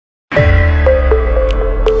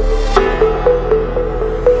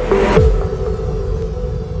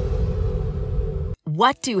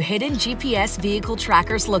What do hidden GPS vehicle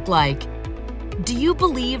trackers look like? Do you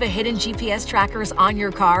believe a hidden GPS tracker is on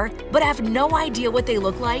your car, but have no idea what they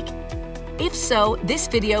look like? If so, this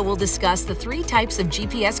video will discuss the 3 types of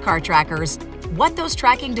GPS car trackers, what those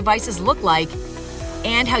tracking devices look like,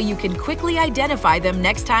 and how you can quickly identify them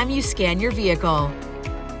next time you scan your vehicle.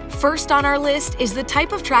 First on our list is the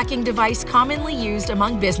type of tracking device commonly used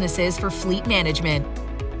among businesses for fleet management,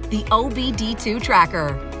 the OBD2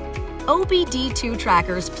 Tracker. OBD2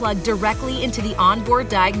 trackers plug directly into the onboard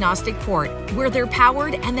diagnostic port, where they're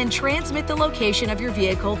powered and then transmit the location of your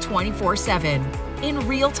vehicle 24/7, in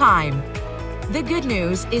real time. The good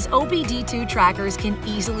news is OBD2 trackers can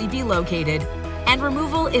easily be located, and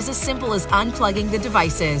removal is as simple as unplugging the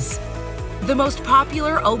devices. The most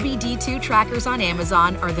popular OBD2 trackers on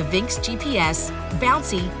Amazon are the Vinx GPS,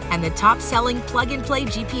 Bouncy, and the top-selling plug-and-play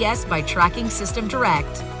GPS by Tracking System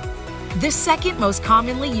Direct. The second most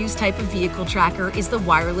commonly used type of vehicle tracker is the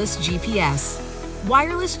wireless GPS.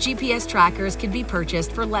 Wireless GPS trackers can be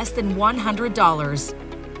purchased for less than $100,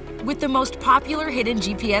 with the most popular hidden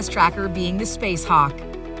GPS tracker being the SpaceHawk.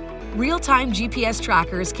 Real-time GPS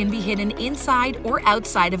trackers can be hidden inside or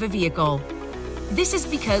outside of a vehicle. This is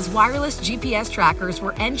because wireless GPS trackers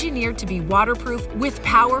were engineered to be waterproof with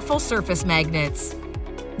powerful surface magnets.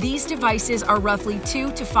 These devices are roughly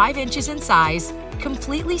 2 to 5 inches in size,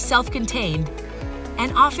 completely self-contained,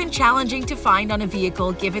 and often challenging to find on a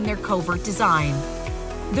vehicle given their covert design.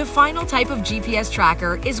 The final type of GPS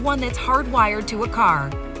tracker is one that's hardwired to a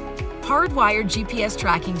car. Hardwired GPS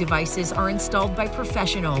tracking devices are installed by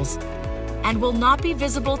professionals and will not be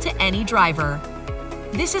visible to any driver.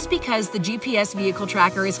 This is because the GPS vehicle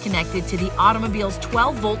tracker is connected to the automobile's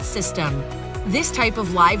 12-volt system. This type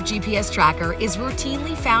of live GPS tracker is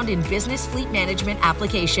routinely found in business fleet management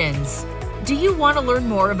applications. Do you want to learn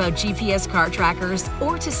more about GPS car trackers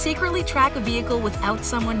or to secretly track a vehicle without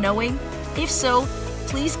someone knowing? If so,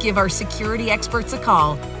 please give our security experts a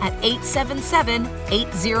call at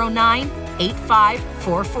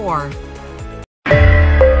 877-809-8544.